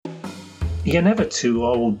you're never too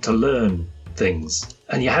old to learn things,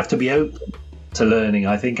 and you have to be open to learning,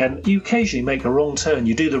 I think. And you occasionally make a wrong turn,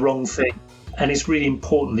 you do the wrong thing, and it's really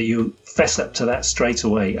important that you fess up to that straight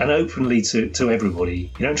away and openly to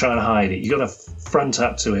everybody. You don't try and hide it. You've got to front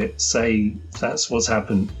up to it, say that's what's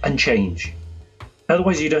happened, and change.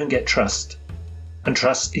 Otherwise, you don't get trust. And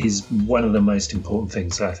trust is one of the most important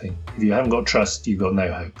things, I think. If you haven't got trust, you've got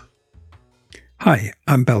no hope. Hi,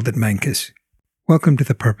 I'm Belden Mankus. Welcome to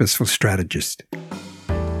The Purposeful Strategist,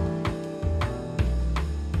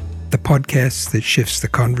 the podcast that shifts the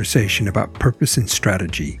conversation about purpose and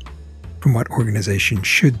strategy from what organizations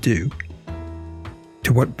should do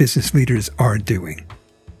to what business leaders are doing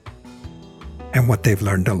and what they've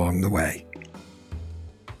learned along the way.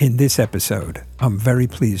 In this episode, I'm very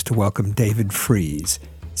pleased to welcome David Frise,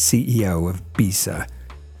 CEO of BESA,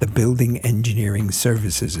 the Building Engineering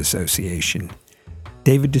Services Association.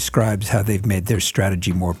 David describes how they've made their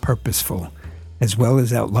strategy more purposeful, as well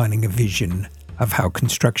as outlining a vision of how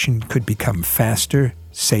construction could become faster,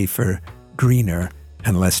 safer, greener,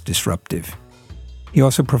 and less disruptive. He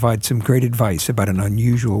also provides some great advice about an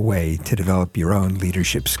unusual way to develop your own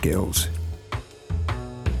leadership skills.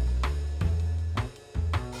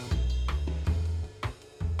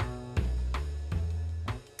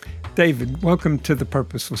 David, welcome to The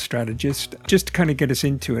Purposeful Strategist. Just to kind of get us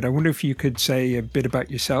into it, I wonder if you could say a bit about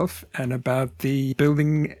yourself and about the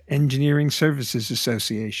Building Engineering Services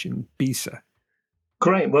Association, BESA.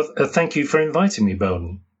 Great. Well, thank you for inviting me,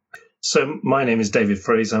 Belden. So my name is David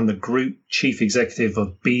Frise. I'm the Group Chief Executive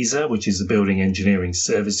of BESA, which is the Building Engineering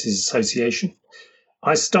Services Association.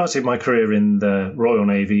 I started my career in the Royal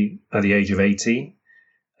Navy at the age of 18,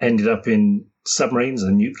 ended up in submarines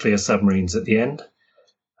and nuclear submarines at the end,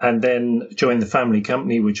 and then joined the family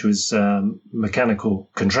company, which was mechanical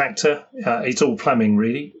contractor. It's all plumbing,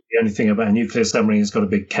 really. The only thing about a nuclear submarine is got a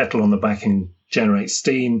big kettle on the back and generates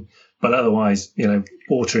steam, but otherwise,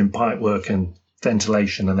 water and pipe work and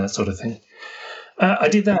ventilation and that sort of thing. I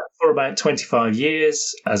did that for about 25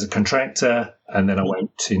 years as a contractor, and then I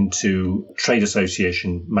went into trade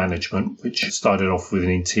association management, which started off with an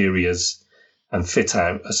interiors and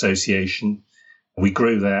fit-out association. We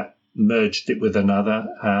grew that, merged it with another,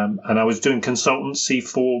 and I was doing consultancy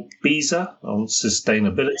for BESA on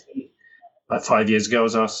sustainability. About 5 years ago, I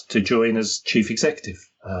was asked to join as chief executive.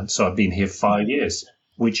 So I've been here 5 years,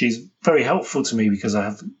 which is very helpful to me because I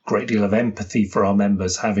have a great deal of empathy for our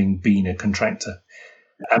members, having been a contractor.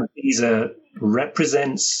 And BESA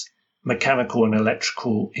represents mechanical and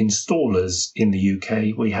electrical installers in the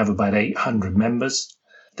UK. We have about 800 members.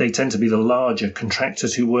 They tend to be the larger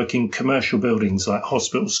contractors who work in commercial buildings like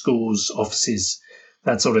hospitals, schools, offices,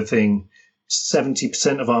 that sort of thing.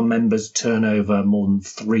 70% of our members turn over more than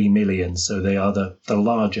 3 million. So they are the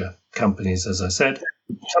larger companies, as I said.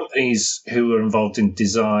 Companies who are involved in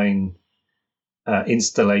design,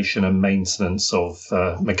 installation and maintenance of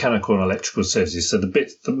mechanical and electrical services. So the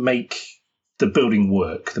bits that make the building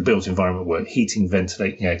work, the built environment work, heating,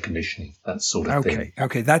 ventilating, air conditioning, that sort of thing.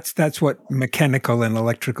 Okay, that's what mechanical and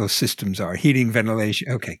electrical systems are, heating,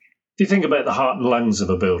 ventilation. Okay. If you think about the heart and lungs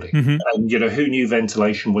of a building, and who knew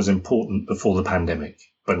ventilation was important before the pandemic,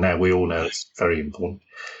 but now we all know it's very important.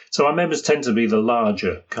 So our members tend to be the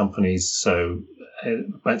larger companies. So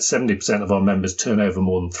about 70% of our members turn over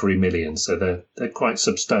more than 3 million. So they're quite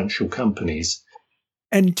substantial companies.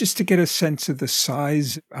 And just to get a sense of the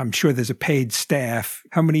size, I'm sure there's a paid staff.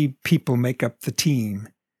 How many people make up the team?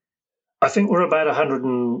 I think we're about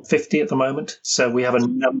 150 at the moment. So we have a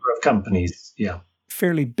number of companies. Yeah.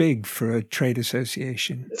 Fairly big for a trade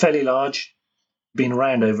association. Fairly large. Been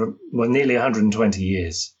around over nearly 120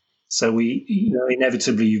 years. So we,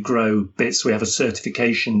 inevitably you grow bits. We have a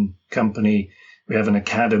certification company. We have an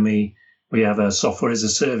academy. We have a software as a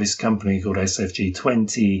service company called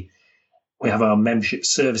SFG20. We have our membership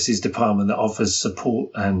services department that offers support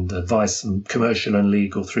and advice from commercial and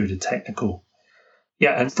legal through to technical.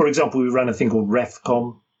 Yeah, and for example, we run a thing called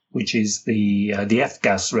REFCOM, which is the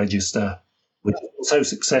F-gas register, which is so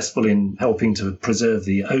successful in helping to preserve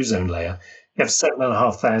the ozone layer. We have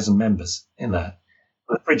 7,500 members in that.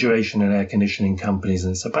 Refrigeration and air conditioning companies,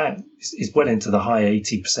 and it's well into the high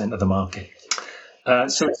 80% of the market.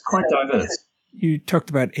 So it's quite diverse. You talked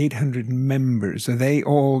about 800 members. Are they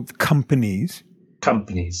all companies?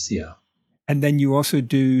 Companies, yeah. And then you also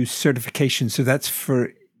do certification. So that's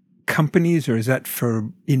for companies, or is that for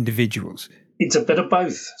individuals? It's a bit of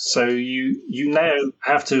both. So you now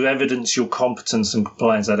have to evidence your competence and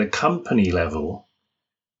compliance at a company level.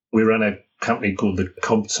 We run a company called the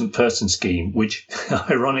Competent Person Scheme, which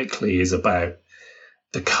ironically is about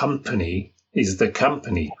the company is the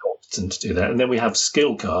company competent to do that. And then we have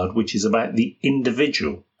skill card, which is about the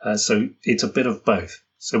individual. So it's a bit of both.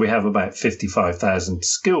 So we have about 55,000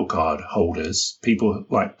 skill card holders, people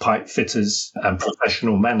like pipe fitters and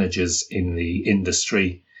professional managers in the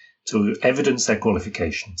industry to evidence their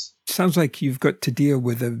qualifications. Sounds like you've got to deal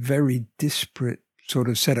with a very disparate sort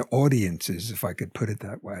of set of audiences, if I could put it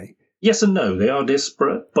that way. Yes and no, they are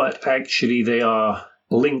disparate, but actually they are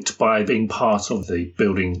linked by being part of the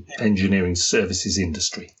building engineering services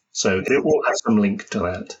industry. So they all have some link to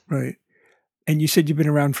that. Right. And you said you've been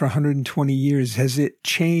around for 120 years. Has it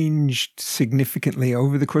changed significantly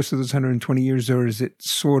over the course of those 120 years, or has it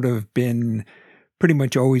sort of been pretty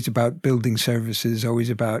much always about building services,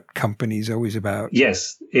 always about companies, always about...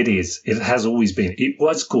 Yes, it is. It has always been. It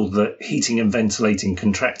was called the Heating and Ventilating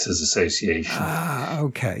Contractors Association. Ah,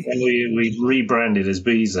 okay. And we rebranded as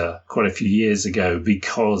BESA quite a few years ago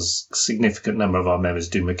because a significant number of our members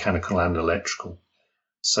do mechanical and electrical.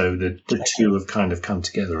 So the two have kind of come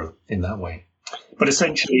together in that way. But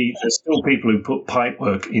essentially, there's still people who put pipe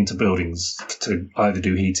work into buildings to either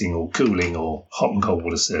do heating or cooling or hot and cold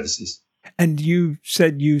water services. And you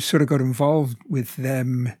said you sort of got involved with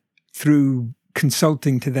them through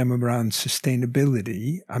consulting to them around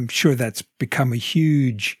sustainability. I'm sure that's become a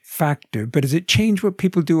huge factor, but has it changed what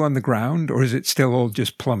people do on the ground, or is it still all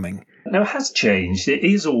just plumbing? No, it has changed. It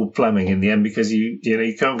is all plumbing in the end because you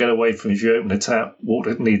can't get away from if you open a tap,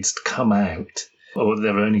 water needs to come out. Or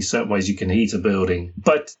there are only certain ways you can heat a building.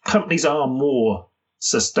 But companies are more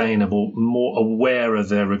sustainable, more aware of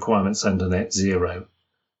their requirements under net zero.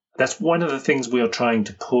 That's one of the things we are trying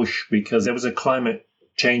to push because there was a climate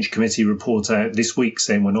change committee report out this week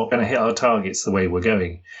saying we're not going to hit our targets the way we're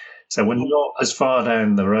going. So we're not as far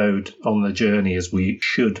down the road on the journey as we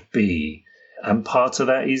should be. And part of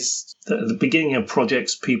that is that at the beginning of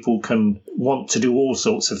projects, people can want to do all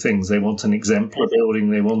sorts of things. They want an exemplar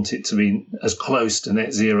building. They want it to be as close to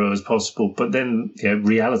net zero as possible. But then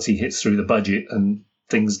reality hits through the budget and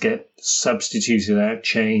things get substituted out,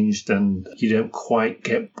 changed, and you don't quite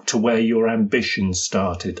get to where your ambition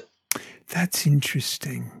started. That's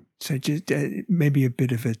interesting. So just maybe a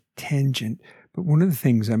bit of a tangent, but one of the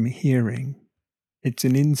things I'm hearing, it's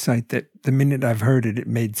an insight that the minute I've heard it, it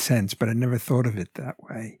made sense, but I never thought of it that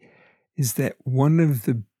way, is that one of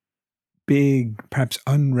the big, perhaps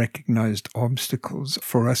unrecognized obstacles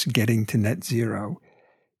for us getting to net zero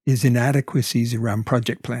is inadequacies around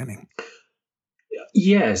project planning.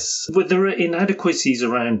 Yes, but there are inadequacies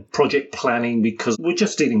around project planning because we're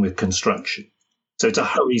just dealing with construction. So it's a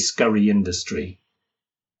hurry-scurry industry.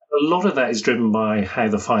 A lot of that is driven by how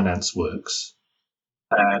the finance works.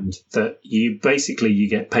 And that you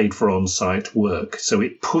get paid for on-site work. So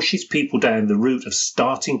it pushes people down the route of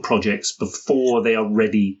starting projects before they are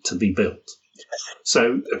ready to be built.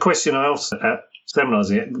 So a question I ask at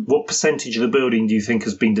seminars is, what percentage of the building do you think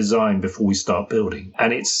has been designed before we start building?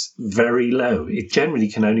 And it's very low. It generally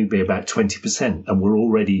can only be about 20%, and we're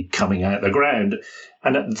already coming out of the ground.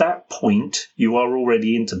 And at that point, you are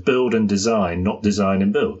already into build and design, not design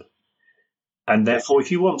and build. And therefore,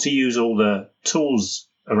 if you want to use all the tools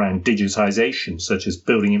around digitization, such as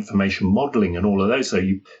building information modeling and all of those, so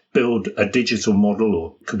you build a digital model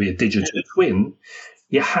or it could be a digital twin,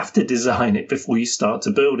 you have to design it before you start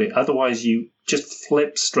to build it. Otherwise, you just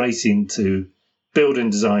flip straight into build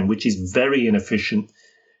and design, which is very inefficient,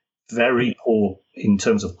 very poor in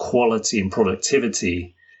terms of quality and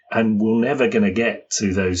productivity, and we're never going to get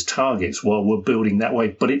to those targets while we're building that way.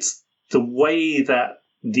 But it's the way that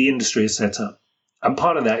the industry is set up. And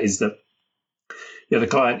part of that is that the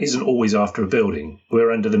client isn't always after a building.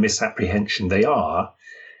 We're under the misapprehension they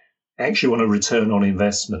actually want a return on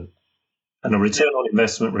investment. And a return on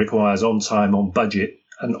investment requires on time, on budget,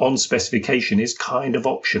 and on specification is kind of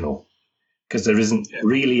optional because there isn't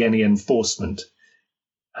really any enforcement.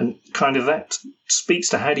 And kind of that speaks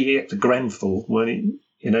to how do you get to Grenfell when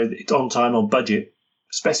it's on time, on budget,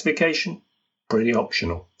 specification, pretty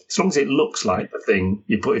optional. As long as it looks like the thing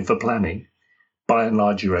you put in for planning, by and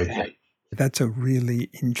large, you're okay. That's a really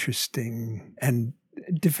interesting and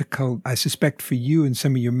difficult, I suspect, for you and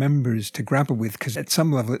some of your members to grapple with, because at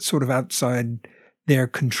some level it's sort of outside their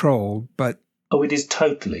control. But it is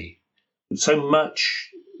totally. So much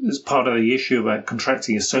as part of the issue about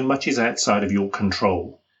contracting is so much is outside of your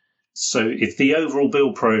control. So if the overall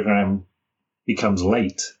build program becomes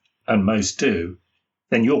late, and most do,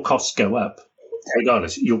 then your costs go up.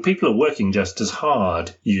 Regardless, your people are working just as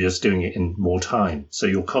hard, you're just doing it in more time. So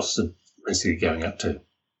your costs are basically going up too.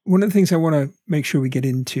 One of the things I want to make sure we get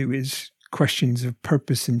into is questions of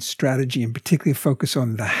purpose and strategy, and particularly focus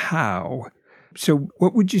on the how. So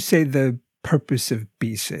what would you say the purpose of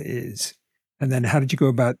BESA is? And then how did you go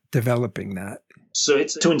about developing that? So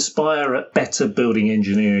it's to inspire a better building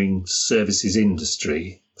engineering services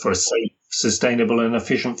industry for a safe, sustainable and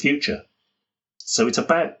efficient future. So it's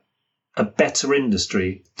about a better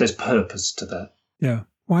industry. There's purpose to that. Yeah.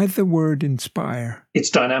 Why the word inspire? It's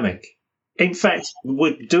dynamic. In fact,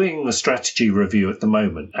 we're doing a strategy review at the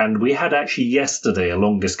moment, and we had actually yesterday a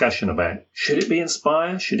long discussion about should it be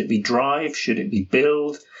inspire, should it be drive, should it be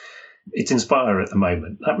build? It's inspire at the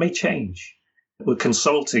moment. That may change. We're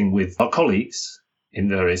consulting with our colleagues in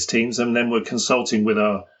various teams, and then we're consulting with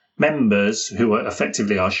our members who are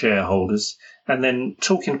effectively our shareholders, and then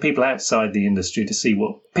talking to people outside the industry to see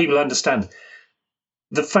what people understand.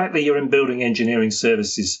 The fact that you're in building engineering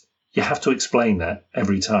services, you have to explain that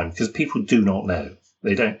every time because people do not know.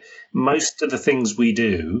 They don't. Most of the things we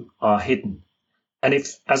do are hidden. And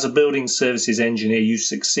if, as a building services engineer, you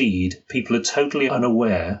succeed, people are totally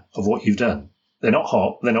unaware of what you've done. They're not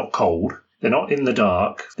hot, they're not cold, they're not in the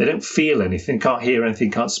dark, they don't feel anything, can't hear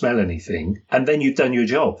anything, can't smell anything. And then you've done your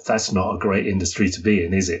job. That's not a great industry to be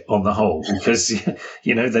in, is it, on the whole? Because,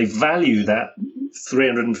 they value that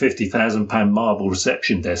 £350,000 marble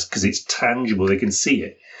reception desk because it's tangible, they can see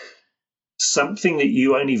it. Something that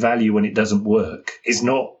you only value when it doesn't work is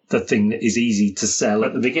not the thing that is easy to sell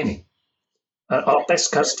at the beginning. Our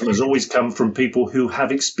best customers always come from people who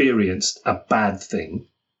have experienced a bad thing.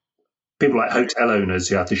 People like hotel owners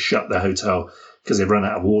who have to shut their hotel because they've run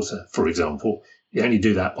out of water, for example. You only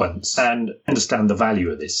do that once and understand the value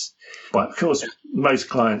of this. But of course, most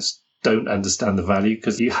clients don't understand the value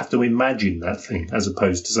because you have to imagine that thing as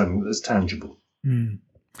opposed to something that's tangible. Mm.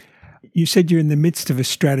 You said you're in the midst of a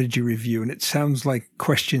strategy review, and it sounds like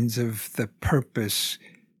questions of the purpose.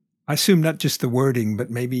 I assume not just the wording, but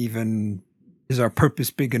maybe even is our purpose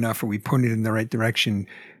big enough? Are we pointed in the right direction?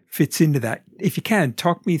 Fits into that. If you can,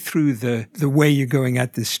 talk me through the way you're going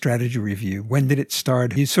at this strategy review. When did it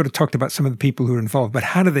start? You sort of talked about some of the people who are involved, but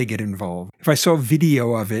how do they get involved? If I saw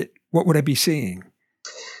video of it, what would I be seeing?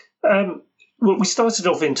 Well, we started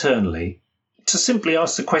off internally to simply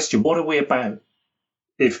ask the question, what are we about?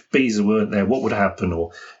 If BESA weren't there, what would happen?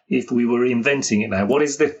 Or if we were inventing it now, what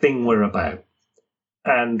is the thing we're about?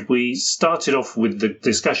 And we started off with the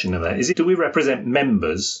discussion of that. Do we represent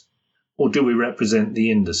members or do we represent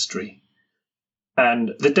the industry?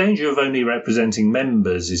 And the danger of only representing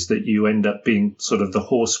members is that you end up being sort of the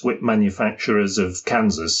horsewhip manufacturers of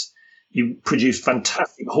Kansas. You produce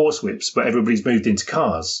fantastic horsewhips, but everybody's moved into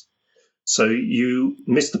cars. So you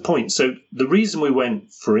missed the point. So the reason we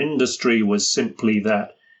went for industry was simply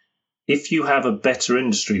that if you have a better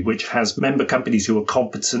industry, which has member companies who are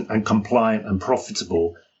competent and compliant and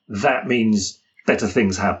profitable, that means better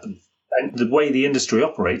things happen. And the way the industry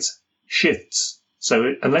operates shifts.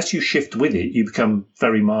 So unless you shift with it, you become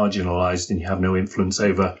very marginalized and you have no influence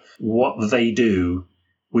over what they do,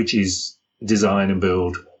 which is design and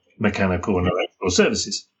build mechanical and electrical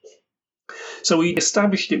services. So we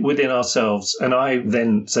established it within ourselves, and I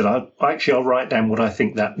then said, I'll write down what I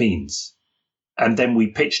think that means. And then we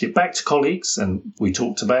pitched it back to colleagues, and we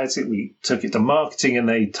talked about it. We took it to marketing, and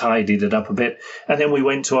they tidied it up a bit. And then we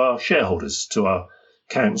went to our shareholders, to our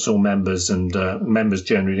council members and members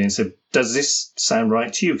generally, and said, does this sound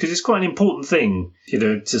right to you? Because it's quite an important thing,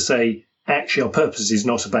 to say, actually, our purpose is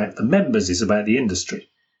not about the members, it's about the industry.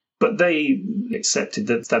 But they accepted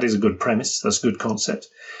that is a good premise, that's a good concept.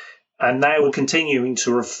 And now we're continuing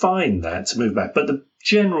to refine that to move back. But the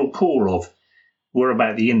general core of we're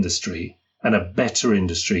about the industry and a better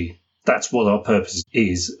industry, that's what our purpose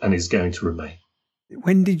is and is going to remain.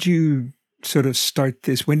 When did you sort of start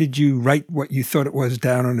this? When did you write what you thought it was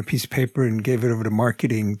down on a piece of paper and gave it over to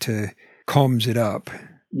marketing to comms it up?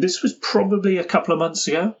 This was probably a couple of months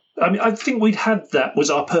ago. I mean, I think we'd had that was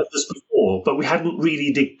our purpose before, but we hadn't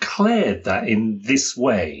really declared that in this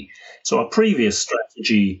way. So our previous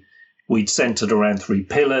strategy, we'd centered around 3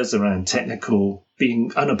 pillars, around technical,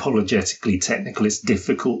 being unapologetically technical. It's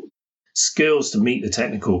difficult. Skills to meet the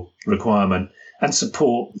technical requirement, and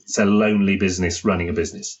support. It's a lonely business running a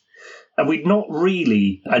business. And we'd not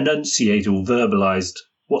really enunciated or verbalized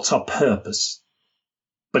what's our purpose.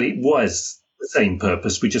 But it was the same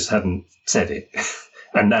purpose. We just hadn't said it.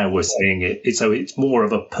 And now we're saying it. So it's more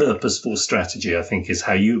of a purposeful strategy, I think, is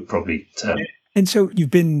how you probably term it. And so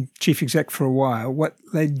you've been chief exec for a while. What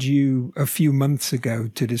led you a few months ago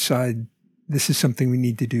to decide this is something we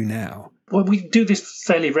need to do now? Well, we do this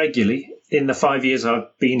fairly regularly. In the 5 years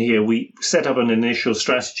I've been here, we set up an initial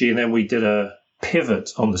strategy and then we did a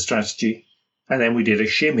pivot on the strategy. And then we did a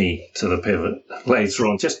shimmy to the pivot later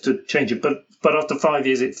on just to change it. But after 5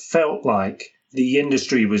 years, it felt like the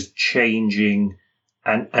industry was changing,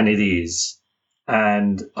 and it is.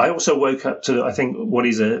 And I also woke up to, I think, what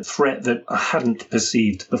is a threat that I hadn't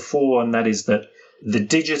perceived before, and that is that the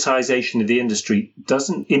digitization of the industry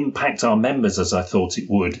doesn't impact our members as I thought it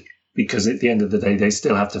would, because at the end of the day, they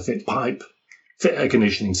still have to fit pipe, fit air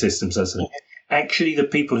conditioning systems, as actually the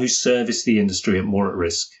people who service the industry are more at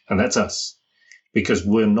risk, and that's us, because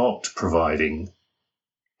we're not providing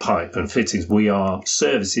pipe and fittings. We are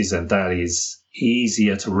services, and that is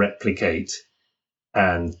easier to replicate.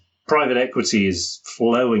 And private equity is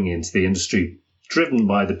flowing into the industry, driven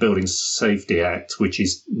by the Building Safety Act, which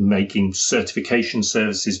is making certification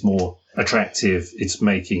services more attractive. It's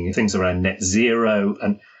making things around net zero,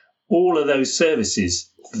 and all of those services,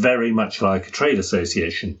 very much like a trade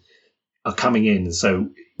association, are coming in. So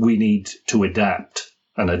we need to adapt,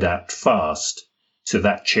 and adapt fast, to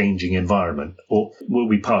that changing environment, or will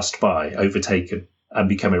be passed by, overtaken, and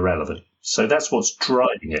become irrelevant. So that's what's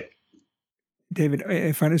driving it. David,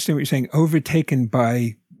 if I understand what you're saying, overtaken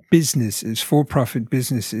by businesses, for-profit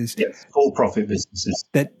businesses. Yes, for-profit businesses.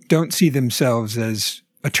 That don't see themselves as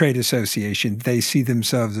a trade association. They see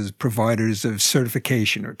themselves as providers of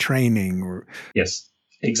certification or training or... Yes,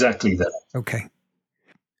 exactly that. Okay.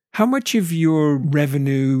 How much of your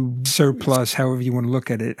revenue surplus, however you want to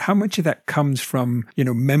look at it, how much of that comes from,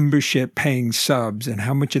 membership paying subs, and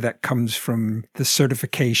how much of that comes from the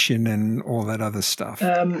certification and all that other stuff?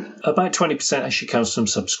 About 20% actually comes from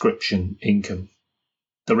subscription income.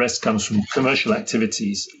 The rest comes from commercial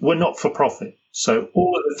activities. We're not for profit. So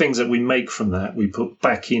all of the things that we make from that, we put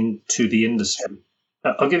back into the industry.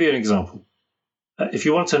 I'll give you an example. If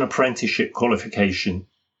you want an apprenticeship qualification,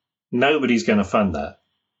 nobody's going to fund that.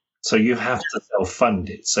 So you have to self-fund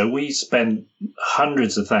it. So we spend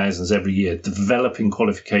hundreds of thousands every year developing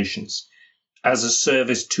qualifications as a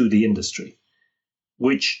service to the industry,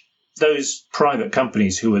 which those private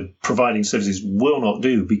companies who are providing services will not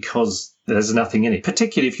do because there's nothing in it,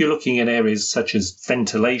 particularly if you're looking at areas such as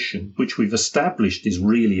ventilation, which we've established is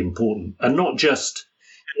really important, and not just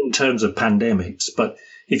in terms of pandemics, but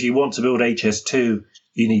if you want to build HS2,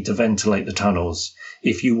 you need to ventilate the tunnels.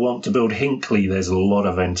 If you want to build Hinckley, there's a lot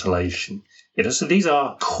of ventilation. So these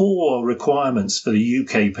are core requirements for the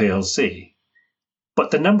UK PLC.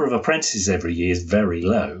 But the number of apprentices every year is very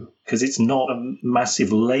low because it's not a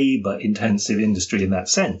massive labour-intensive industry in that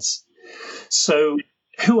sense. So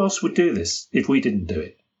who else would do this if we didn't do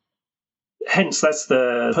it? Hence, that's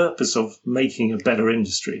the purpose of making a better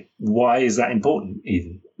industry. Why is that important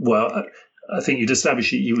even? Well, I think you'd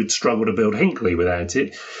establish you would struggle to build Hinckley without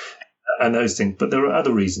it and those things. But there are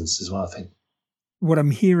other reasons as well, I think. What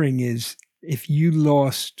I'm hearing is if you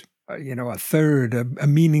lost, a third, a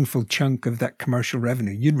meaningful chunk of that commercial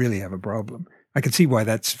revenue, you'd really have a problem. I can see why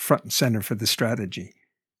that's front and center for the strategy.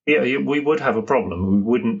 Yeah, we would have a problem. We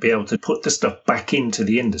wouldn't be able to put the stuff back into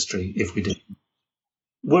the industry if we did.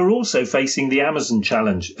 We're also facing the Amazon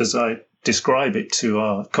challenge, as I describe it to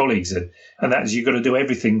our colleagues, and that is you've got to do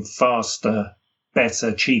everything faster,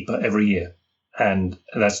 better, cheaper every year. And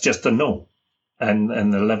that's just the norm.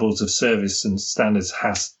 And the levels of service and standards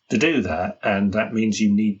has to do that. And that means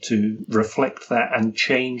you need to reflect that and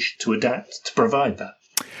change to adapt to provide that.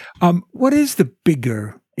 What is the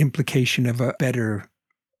bigger implication of a better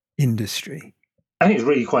industry? I think it's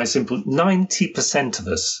really quite simple. 90% of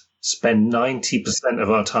us spend 90% of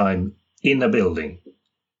our time in a building.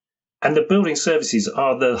 And the building services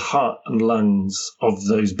are the heart and lungs of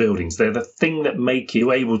those buildings. They're the thing that make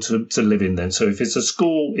you able to live in them. So if it's a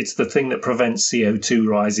school, it's the thing that prevents CO2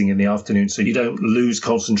 rising in the afternoon so you don't lose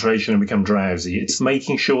concentration and become drowsy. It's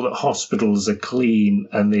making sure that hospitals are clean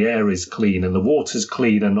and the air is clean and the water's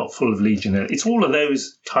clean and not full of Legionnaires. It's all of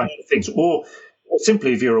those type of things. Or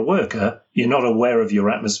simply if you're a worker, you're not aware of your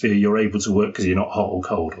atmosphere, you're able to work because you're not hot or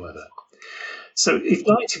cold or whatever. So if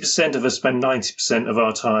 90% of us spend 90% of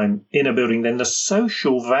our time in a building, then the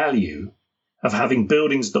social value of having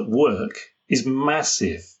buildings that work is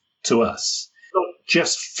massive to us. Not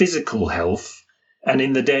just physical health. And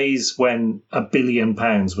in the days when £1 billion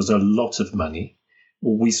was a lot of money,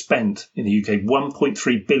 we spent in the UK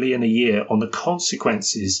 1.3 billion a year on the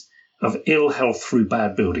consequences of ill health through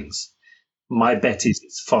bad buildings. My bet is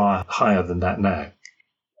it's far higher than that now.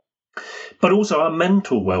 But also our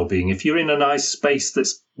mental well-being. If you're in a nice space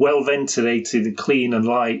that's well ventilated and clean and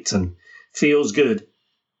light and feels good,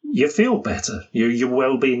 you feel better. Your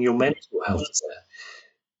well-being, your mental health is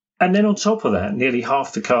there. And then on top of that, nearly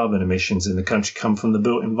half the carbon emissions in the country come from the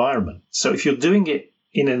built environment. So if you're doing it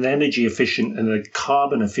in an energy efficient and a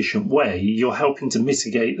carbon efficient way, you're helping to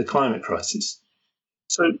mitigate the climate crisis.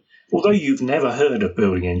 So although you've never heard of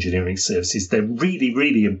building engineering services, they're really,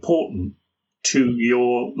 really important to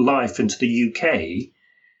your life and to the UK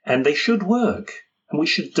and they should work, and we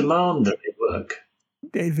should demand that they work.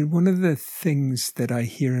 David, one of the things that I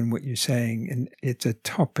hear in what you're saying, and it's a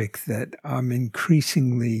topic that I'm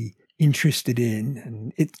increasingly interested in,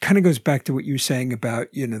 and it kind of goes back to what you were saying about,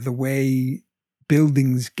 the way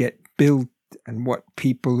buildings get built and what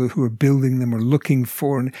people who are building them are looking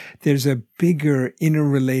for. And there's a bigger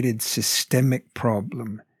interrelated systemic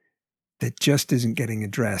problem that just isn't getting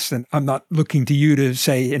addressed. And I'm not looking to you to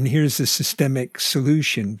say, and here's the systemic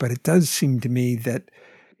solution, but it does seem to me that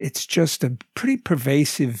it's just a pretty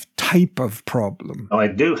pervasive type of problem. I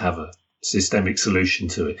do have a systemic solution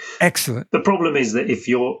to it. Excellent. The problem is that if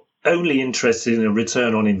you're only interested in a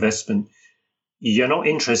return on investment, you're not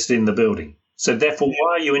interested in the building. So therefore,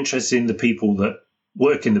 why are you interested in the people that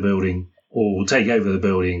work in the building or will take over the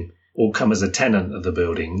building or come as a tenant of the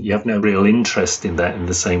building? You have no real interest in that in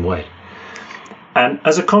the same way. And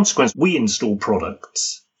as a consequence, we install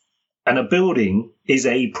products. And a building is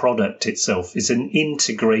a product itself. It's an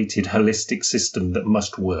integrated, holistic system that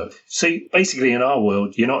must work. So basically, in our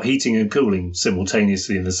world, you're not heating and cooling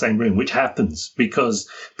simultaneously in the same room, which happens because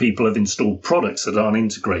people have installed products that aren't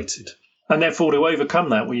integrated. And therefore, to overcome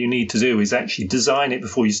that, what you need to do is actually design it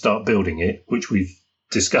before you start building it, which we've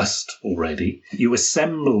discussed already. You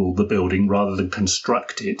assemble the building rather than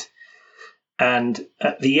construct it. And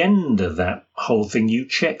at the end of that whole thing, you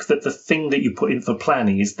check that the thing that you put in for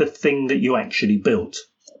planning is the thing that you actually built,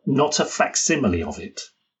 not a facsimile of it.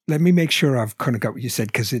 Let me make sure I've kind of got what you said,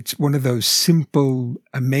 because it's one of those simple,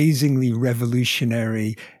 amazingly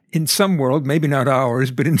revolutionary, in some world, maybe not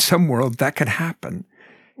ours, but in some world that could happen.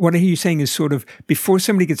 What I hear you saying is sort of before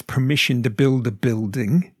somebody gets permission to build a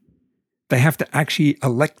building, they have to actually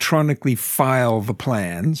electronically file the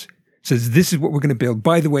plans. Says, this is what we're going to build.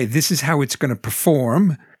 By the way, this is how it's going to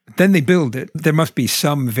perform. Then they build it. There must be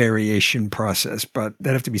some variation process, but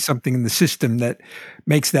there'd have to be something in the system that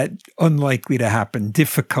makes that unlikely to happen,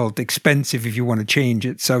 difficult, expensive if you want to change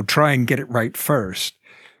it. So try and get it right first.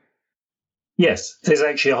 Yes, there's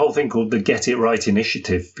actually a whole thing called the Get It Right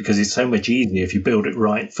initiative, because it's so much easier if you build it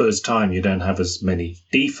right first time, you don't have as many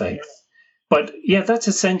defects. But yeah, that's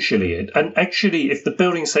essentially it. And actually, if the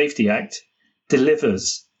Building Safety Act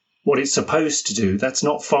delivers what it's supposed to do, that's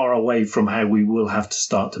not far away from how we will have to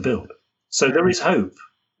start to build. So there is hope.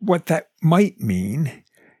 What that might mean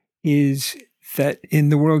is that in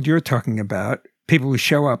the world you're talking about, people will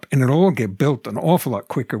show up and it'll all get built an awful lot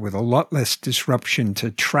quicker with a lot less disruption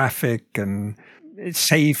to traffic and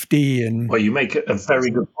safety. And well, you make a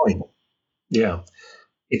very good point. Yeah.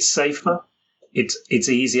 It's safer. It's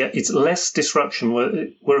easier. It's less disruption.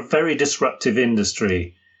 We're a very disruptive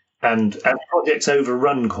industry. And as projects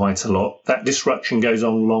overrun quite a lot, that disruption goes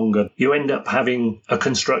on longer. You end up having a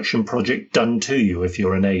construction project done to you if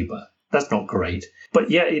you're a neighbour. That's not great.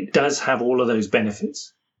 But yeah, it does have all of those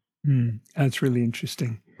benefits. That's really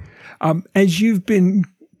interesting. As you've been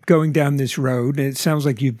going down this road, it sounds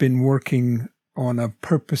like you've been working on a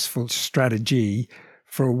purposeful strategy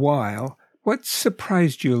for a while. What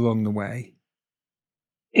surprised you along the way?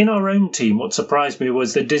 In our own team, what surprised me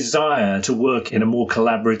was the desire to work in a more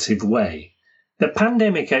collaborative way. The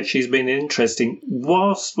pandemic actually has been interesting.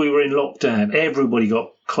 Whilst we were in lockdown, everybody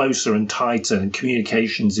got closer and tighter and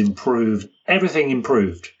communications improved. Everything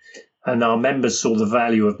improved. And our members saw the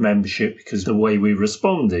value of membership because of the way we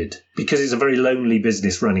responded, because it's a very lonely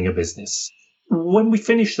business running a business. When we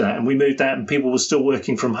finished that and we moved out and people were still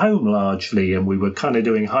working from home largely and we were kind of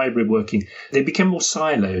doing hybrid working, they became more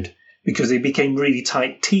siloed because they became really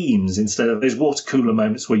tight teams instead of those water cooler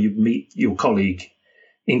moments where you meet your colleague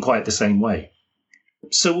in quite the same way.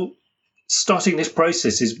 So starting this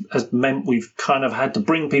process has meant we've kind of had to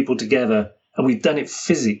bring people together, and we've done it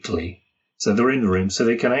physically. So they're in the room so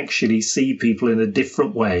they can actually see people in a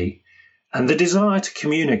different way. And the desire to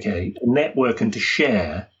communicate, network and to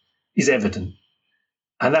share is evident.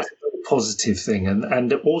 And that's a very positive thing.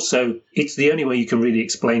 And also, it's the only way you can really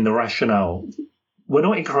explain the rationale. We're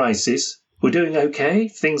not in crisis. We're doing okay.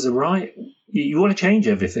 Things are right. You want to change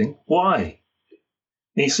everything. Why?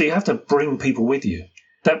 And so you have to bring people with you.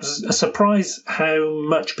 That was a surprise how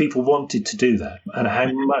much people wanted to do that and how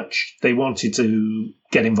much they wanted to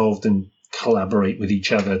get involved and collaborate with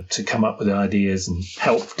each other to come up with ideas and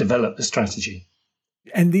help develop the strategy.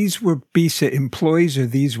 And these were BESA employees, or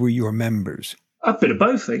these were your members? A bit of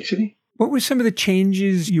both, actually. What were some of the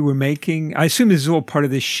changes you were making? I assume this is all part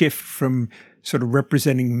of this shift from sort of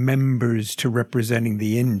representing members to representing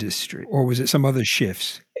the industry, or was it some other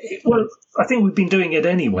shifts? Well, I think we've been doing it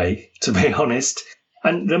anyway, to be honest.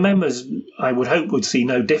 And the members, I would hope, would see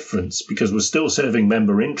no difference because we're still serving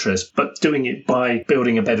member interest, but doing it by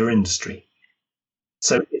building a better industry.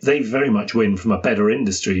 So they very much win from a better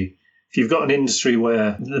industry. If you've got an industry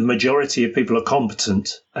where the majority of people are competent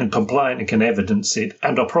and compliant and can evidence it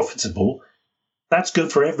and are profitable, that's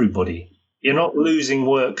good for everybody. You're not losing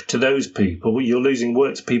work to those people. You're losing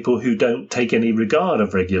work to people who don't take any regard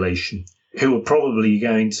of regulation, who are probably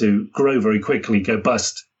going to grow very quickly, go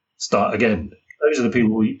bust, start again. Those are the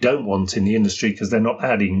people we don't want in the industry because they're not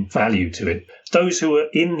adding value to it. Those who are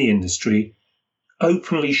in the industry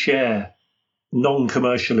openly share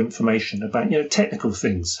non-commercial information about, technical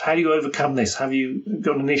things. How do you overcome this? Have you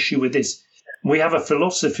got an issue with this? We have a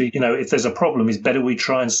philosophy, if there's a problem, it's better we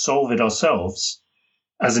try and solve it ourselves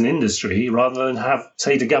as an industry rather than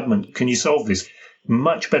say to government, can you solve this?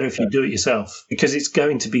 Much better if you do it yourself because it's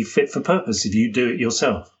going to be fit for purpose if you do it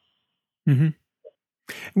yourself. Mm-hmm.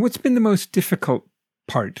 And what's been the most difficult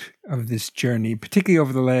part of this journey, particularly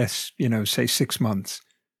over the last, say 6 months?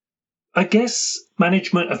 I guess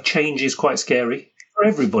management of change is quite scary for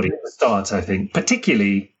everybody at the start, I think,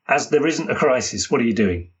 particularly as there isn't a crisis. What are you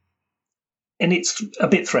doing? And it's a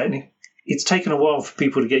bit threatening. It's taken a while for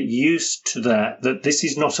people to get used to that this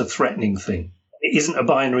is not a threatening thing. It isn't a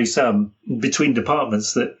binary sum between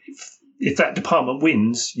departments that if that department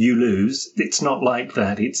wins, you lose. It's not like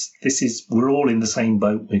that. We're all in the same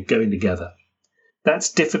boat. We're going together.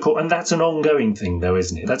 That's difficult. And that's an ongoing thing, though,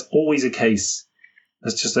 isn't it? That's always a case.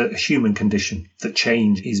 That's just a human condition that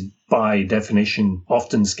change is, by definition,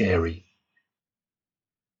 often scary.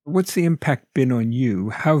 What's the impact been on you?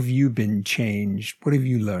 How have you been changed? What have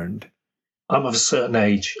you learned? I'm of a certain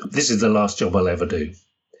age. This is the last job I'll ever do.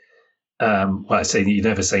 I say you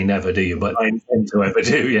never say never, do you? But I intend to ever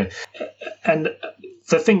do, yeah. And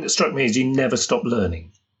the thing that struck me is you never stop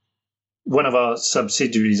learning. One of our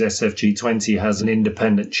subsidiaries, SFG20, has an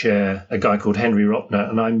independent chair, a guy called Henry Rottner,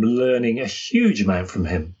 and I'm learning a huge amount from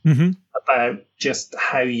him about just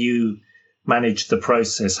how you manage the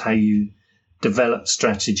process, how you develop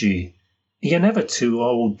strategy. You're never too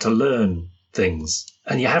old to learn things,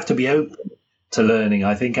 and you have to be open to learning,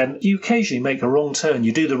 I think. And you occasionally make a wrong turn,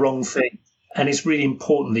 you do the wrong thing, and it's really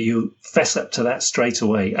important that you fess up to that straight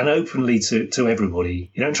away and openly to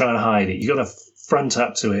everybody. You don't try and hide it. You've got to front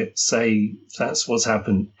up to it, say that's what's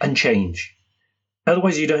happened, and change.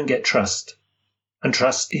 Otherwise, you don't get trust. And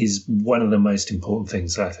trust is one of the most important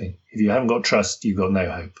things, I think. If you haven't got trust, you've got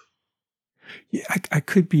no hope. Yeah, I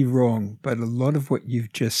could be wrong, but a lot of what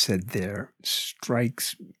you've just said there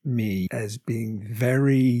strikes me as being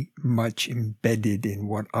very much embedded in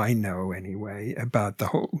what I know anyway about the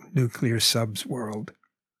whole nuclear subs world.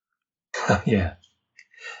 Yeah,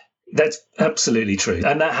 that's absolutely true.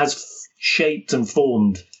 And that has shaped and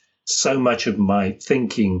formed so much of my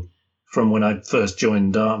thinking from when I first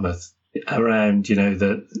joined Dartmouth around,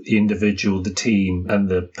 the individual, the team, and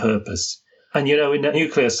the purpose. And, in a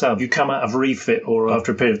nuclear sub, you come out of refit or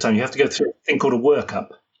after a period of time, you have to go through a thing called a workup.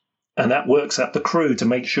 And that works out the crew to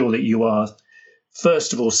make sure that you are,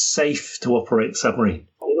 first of all, safe to operate the submarine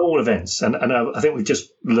in all events. And I think we've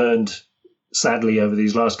just learned, sadly, over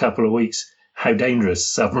these last couple of weeks, how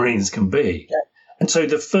dangerous submarines can be. Yeah. And so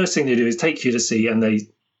the first thing they do is take you to sea and they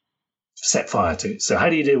set fire to it. So how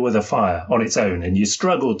do you deal with a fire on its own? And you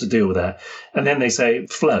struggle to deal with that. And then they say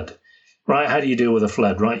flood. Right, how do you deal with a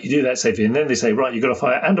flood? Right, you do that safely. And then they say, right, you've got a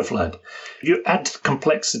fire and a flood. You add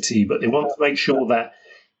complexity, but they want to make sure that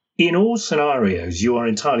in all scenarios, you are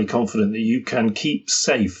entirely confident that you can keep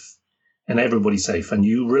safe and everybody safe. And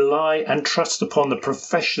you rely and trust upon the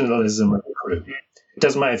professionalism of the crew. It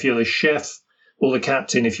doesn't matter if you're the chef or the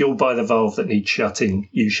captain. If you're by the valve that needs shutting,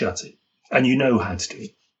 you shut it. And you know how to do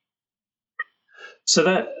it.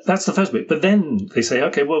 So that's the first bit. But then they say,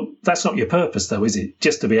 okay, well, that's not your purpose, though, is it?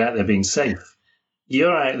 Just to be out there being safe.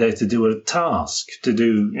 You're out there to do a task, to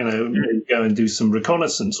do, go and do some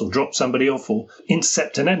reconnaissance or drop somebody off or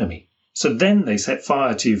intercept an enemy. So then they set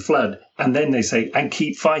fire to your flood and then they say, and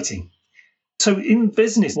keep fighting. So in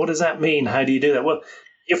business, what does that mean? How do you do that? Well,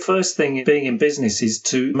 your first thing being in business is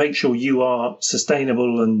to make sure you are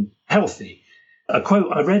sustainable and healthy. A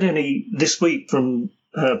quote I read only this week from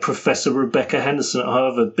Professor Rebecca Henderson at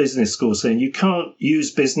Harvard Business School saying you can't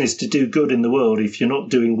use business to do good in the world if you're not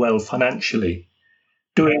doing well financially.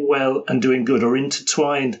 Doing well and doing good are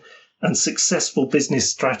intertwined, and successful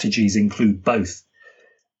business strategies include both.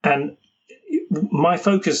 And my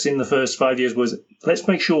focus in the first 5 years was let's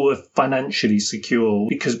make sure we're financially secure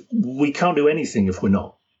because we can't do anything if we're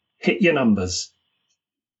not. Hit your numbers.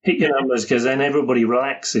 Hit your numbers because then everybody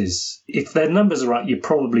relaxes. If their numbers are right, you're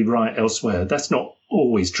probably right elsewhere. That's not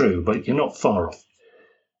always true, but you're not far off.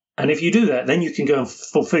 And if you do that, then you can go and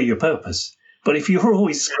fulfill your purpose. But if you're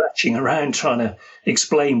always scratching around trying to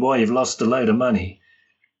explain why you've lost a load of money,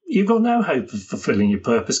 you've got no hope of fulfilling your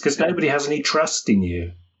purpose because nobody has any trust in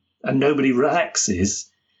you and nobody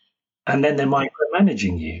relaxes, and then they're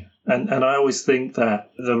micromanaging you. And I always think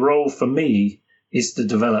that the role for me is to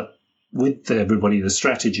develop with everybody the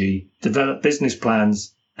strategy, develop business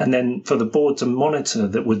plans, and then for the board to monitor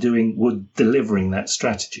that we're delivering that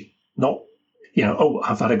strategy. Not,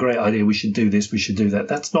 I've had a great idea, we should do this, we should do that.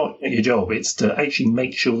 That's not your job. It's to actually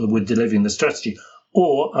make sure that we're delivering the strategy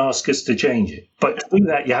or ask us to change it. But to do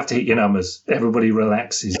that, you have to hit your numbers. Everybody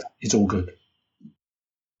relaxes. It's all good.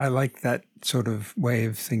 I like that sort of way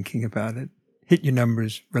of thinking about it. Hit your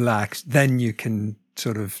numbers, relax, then you can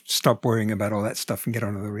sort of stop worrying about all that stuff and get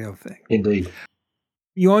on to the real thing. Indeed.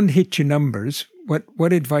 Beyond hit your numbers,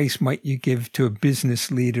 what advice might you give to a business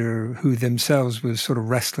leader who themselves was sort of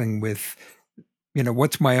wrestling with,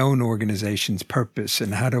 what's my own organization's purpose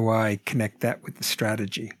and how do I connect that with the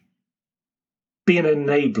strategy? Be an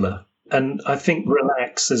enabler, and I think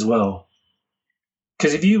relax as well.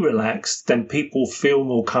 Because if you relax, then people feel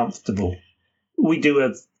more comfortable. We do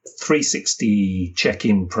a 360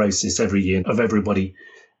 check-in process every year of everybody,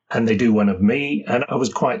 and they do one of me. And I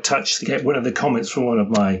was quite touched to get one of the comments from one of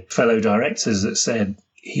my fellow directors that said,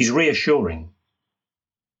 he's reassuring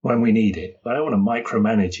when we need it. I don't want to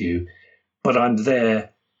micromanage you, but I'm there,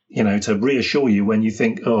 to reassure you when you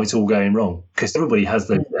think, oh, it's all going wrong. Because everybody has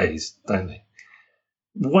those days, don't they?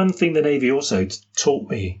 One thing the Navy also taught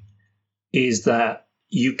me is that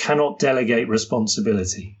you cannot delegate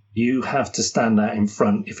responsibility. You have to stand out in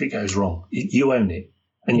front if it goes wrong. You own it.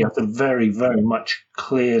 And you have to very, very much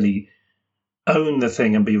clearly own the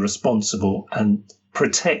thing and be responsible and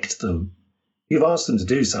protect them. You've asked them to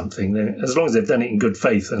do something, as long as they've done it in good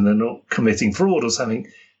faith and they're not committing fraud or something,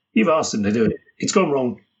 you've asked them to do it. It's gone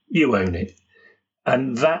wrong, you own it.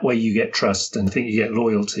 And that way you get trust and I think you get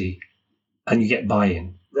loyalty and you get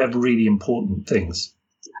buy-in. They're really important things.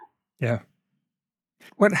 Yeah.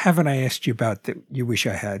 What haven't I asked you about that you wish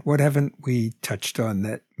I had? What haven't we touched on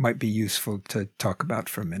that might be useful to talk about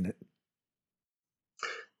for a minute?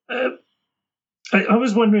 I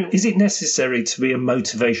was wondering, is it necessary to be a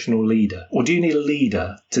motivational leader? Or do you need a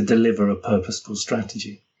leader to deliver a purposeful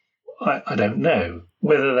strategy? I don't know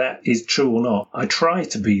whether that is true or not. I try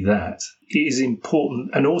to be that. It is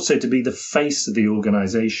important, and also to be the face of the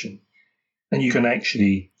organisation. And you can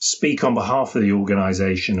actually speak on behalf of the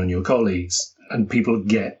organisation and your colleagues, and people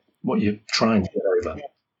get what you're trying to get over.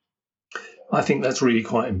 I think that's really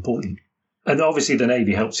quite important. And obviously the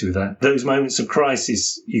Navy helps you with that. Those moments of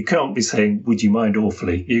crisis, you can't be saying, would you mind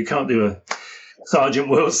awfully? You can't do a Sergeant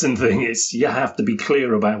Wilson thing. It's you have to be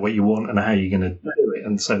clear about what you want and how you're going to do it.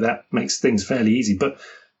 And so that makes things fairly easy. But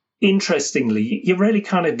interestingly, you really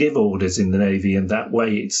kind of give orders in the Navy in that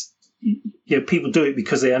way. It's people do it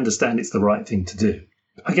because they understand it's the right thing to do.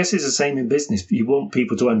 I guess it's the same in business. You want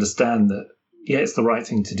people to understand that, it's the right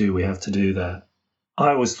thing to do. We have to do that. I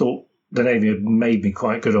always thought the Navy had made me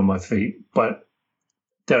quite good on my feet, but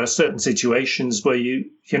there are certain situations where you're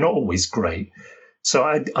not always great. So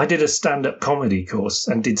I did a stand-up comedy course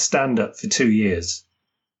and did stand-up for 2 years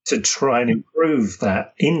to try and improve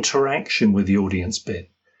that interaction with the audience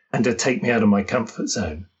bit and to take me out of my comfort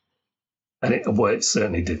zone. And it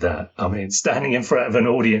certainly did that. I mean, standing in front of an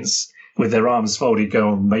audience with their arms folded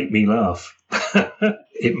going, make me laugh.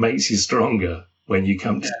 It makes you stronger when you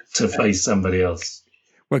come to face somebody else.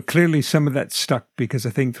 Well, clearly some of that stuck because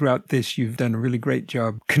I think throughout this, you've done a really great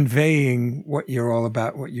job conveying what you're all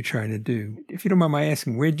about, what you're trying to do. If you don't mind my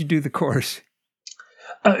asking, where did you do the course?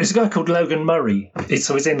 It's a guy called Logan Murray. It's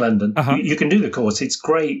in London. Uh-huh. You can do the course. It's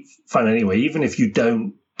great fun anyway, even if you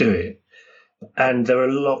don't do it. And there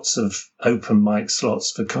are lots of open mic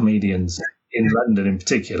slots for comedians in London in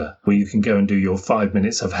particular, where you can go and do your 5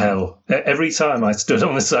 minutes of hell. Every time I stood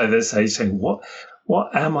on the side of the stage saying,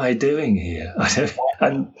 what am I doing here?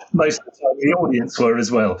 And most of the time the audience were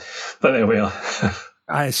as well. But there we are.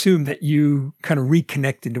 I assume that you kind of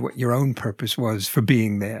reconnected to what your own purpose was for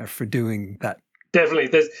being there, for doing that. Definitely.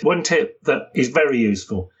 There's one tip that is very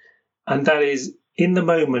useful, and that is in the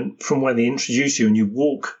moment from when they introduce you and you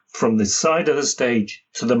walk from the side of the stage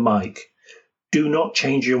to the mic, do not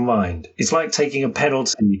change your mind. It's like taking a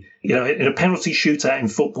penalty. In a penalty shootout in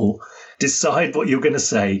football, decide what you're going to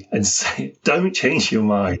say and say, don't change your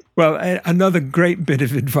mind. Well, another great bit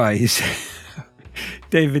of advice.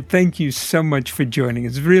 David, thank you so much for joining.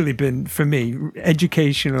 It's really been, for me,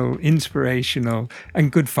 educational, inspirational,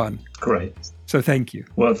 and good fun. Great. So thank you.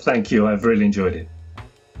 Well, thank you. I've really enjoyed it.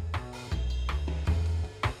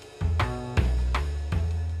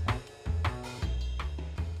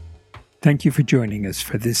 Thank you for joining us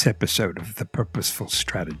for this episode of The Purposeful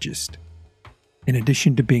Strategist. In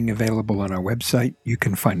addition to being available on our website, you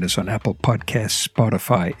can find us on Apple Podcasts,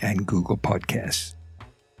 Spotify, and Google Podcasts.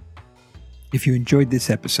 If you enjoyed this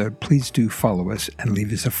episode, please do follow us and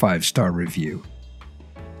leave us a 5-star review.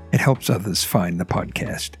 It helps others find the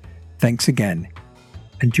podcast. Thanks again,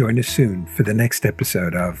 and join us soon for the next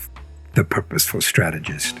episode of The Purposeful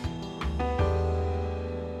Strategist.